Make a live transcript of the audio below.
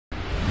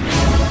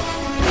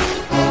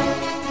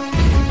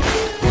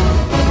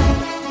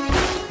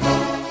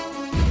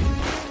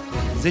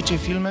10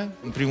 filme,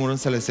 în primul rând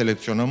să le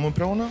selecționăm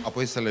împreună,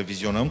 apoi să le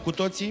vizionăm cu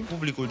toții.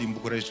 Publicul din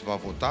București va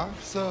vota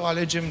să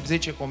alegem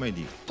 10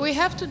 comedii. We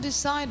have to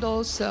decide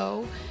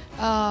also,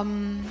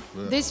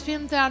 these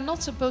films, they are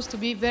not supposed to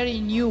be very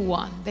new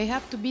one. They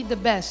have to be the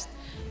best,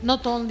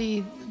 not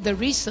only the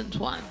recent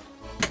one.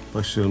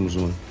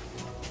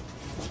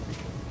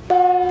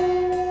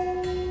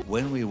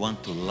 When we want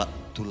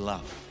to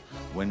laugh,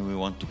 when we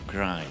want to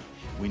cry,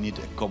 we need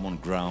a common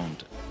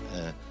ground,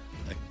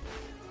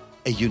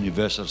 a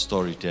universal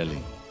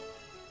storytelling.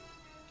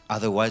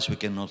 Otherwise, we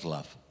cannot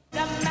laugh.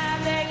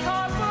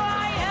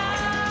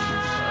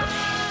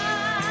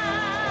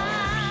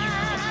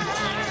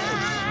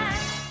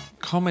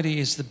 Comedy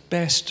is the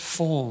best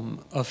form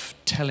of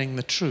telling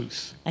the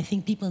truth. I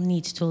think people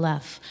need to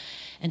laugh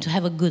and to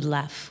have a good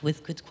laugh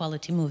with good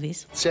quality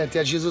movies. Senti,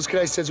 a Jesus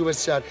Christ è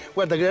superstar.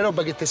 Guarda che è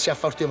roba che ti si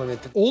fa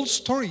ultimamente. All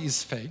story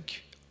is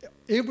fake.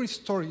 Every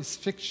story is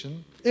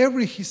fiction.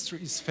 Every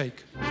history is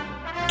fake.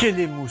 Quelle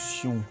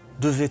émotion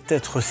devait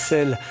être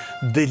celle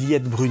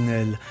d'Eliette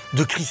Brunel,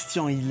 de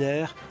Christian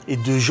Hiller et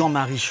de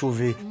Jean-Marie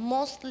Chauvet.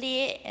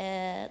 Mostly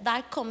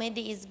dark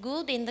comedy is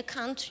good in the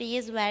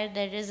countries where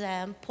there is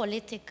a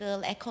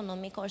political,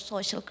 economic or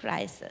social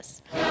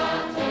crisis.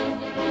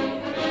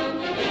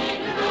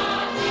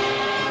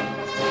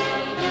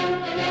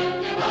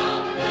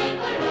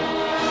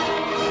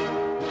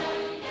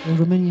 The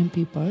Romanian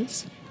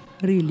peoples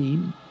really,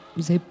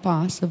 they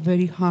pass a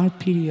very hard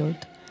period,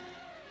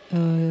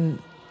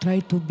 try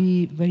to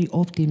be very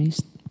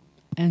optimist,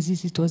 and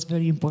this it was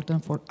very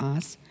important for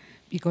us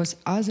because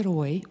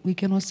otherwise we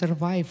cannot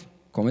survive.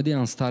 Comedia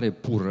în stare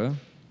pură,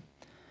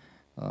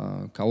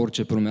 ca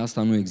orice pe lumea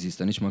asta, nu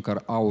există, nici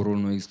măcar aurul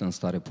nu există în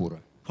stare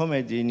pură.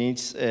 Comedy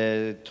needs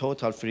a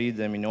total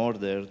freedom in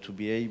order to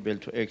be able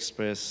to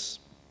express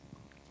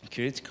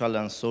critical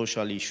and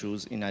social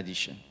issues in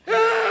addition.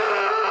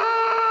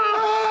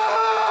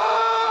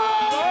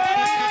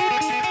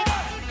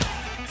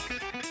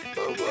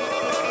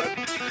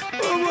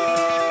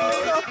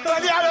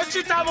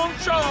 Citavo un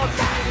shot!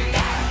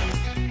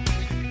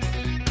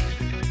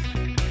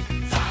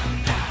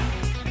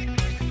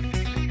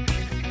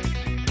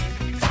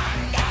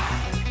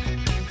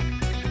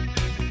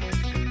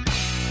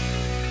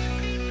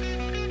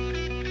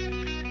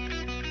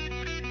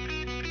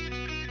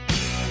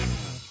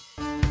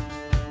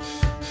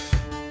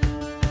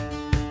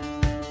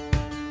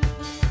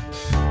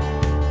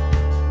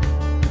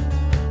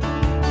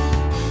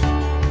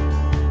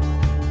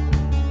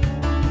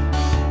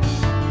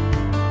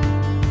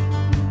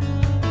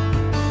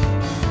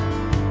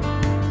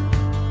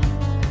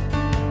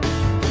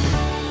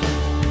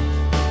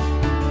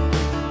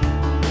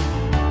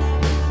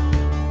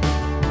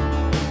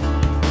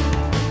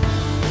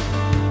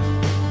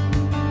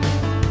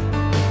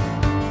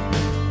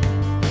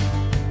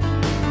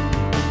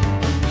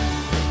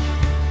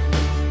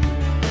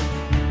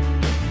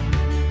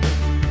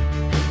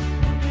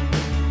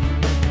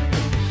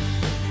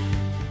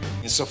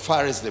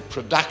 Insofar as the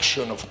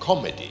production of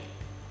comedy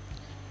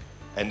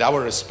and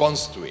our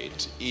response to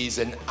it is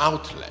an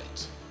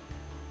outlet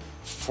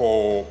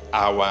for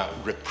our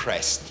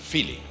repressed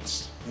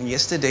feelings.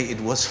 Yesterday it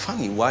was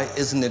funny. Why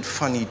isn't it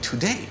funny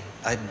today?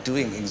 I'm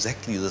doing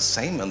exactly the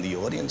same and the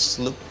audience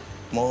look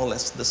more or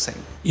less the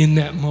same. In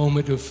that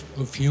moment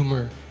of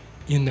humor,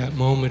 in that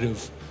moment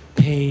of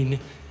pain,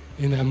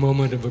 in that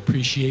moment of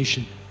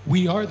appreciation,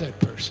 we are that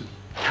person.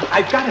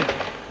 I've got it.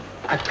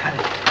 I've got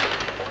it.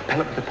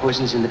 The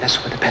poison's in the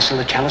vessel with the pestle,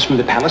 the chalice from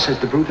the palace has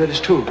the brew that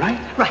is true, right?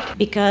 Right.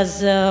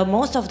 Because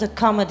most of the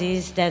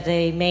comedies that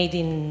they made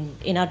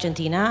in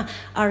Argentina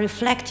are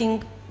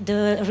reflecting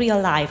the real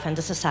life and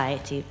the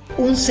society.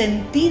 Un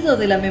sentido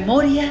de la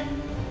memoria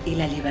y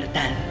la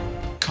libertad.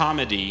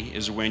 Comedy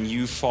is when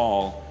you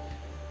fall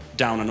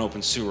down an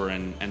open sewer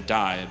and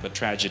die, but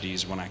tragedy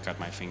is when I cut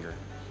my finger.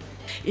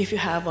 If you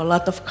have a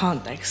lot of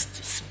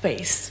context,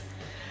 space,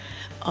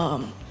 a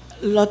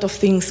lot of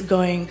things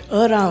going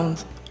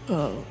around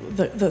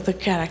the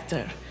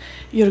character,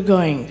 you're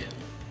going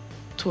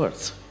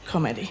towards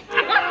comedy.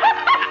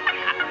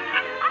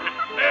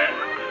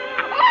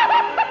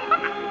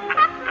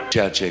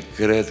 Ceea ce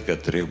cred că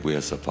trebuie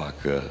să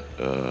facă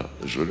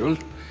juriul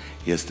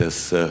este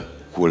să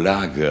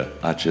culeagă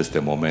aceste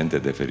momente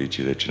de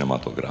fericire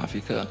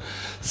cinematografică,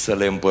 să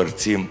le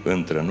împărțim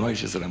între noi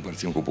și să le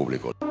împărțim cu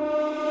publicul.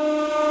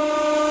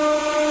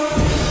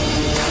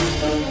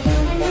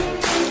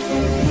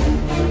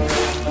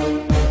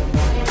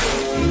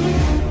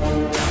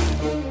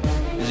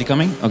 Is he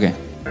coming? Okay.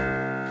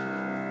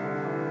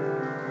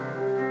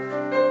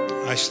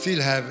 I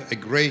still have a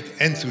great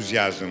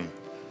enthusiasm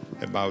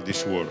about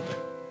this work.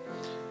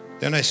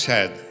 Then I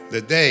said,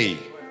 the day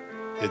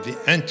that the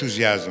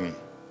enthusiasm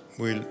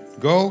will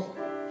go,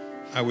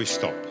 I will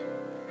stop.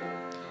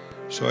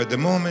 So at the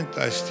moment,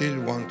 I still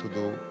want to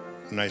do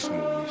nice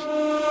movies.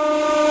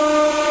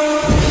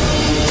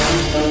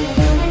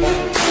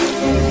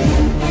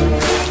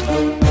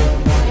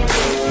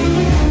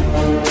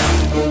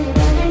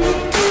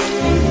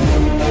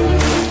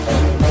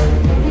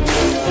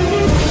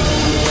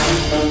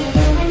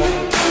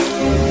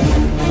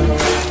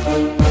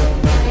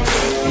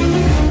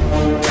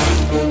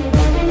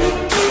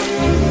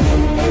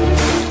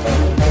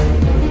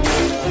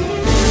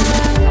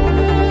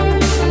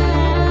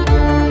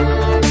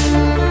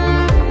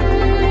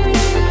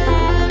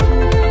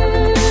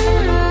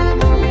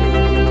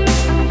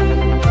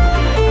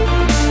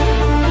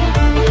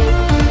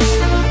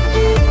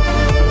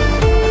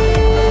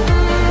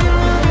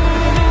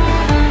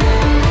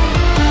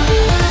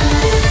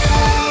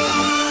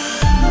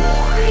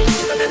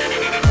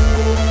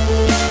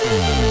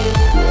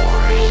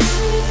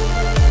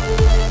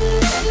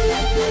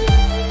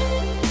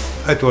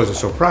 It was a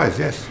surprise,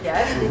 yes.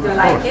 Yes, did you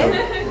like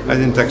it? I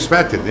didn't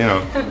expect it, you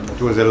know.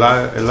 It was a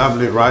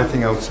lovely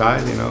writing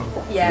outside, you know.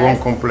 Yes. Buon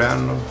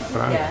compleanno,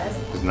 Frank. Yes.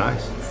 It's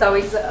nice. So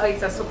it's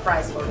a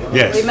surprise for you.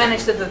 Yes. We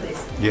managed to do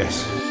this.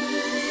 Yes.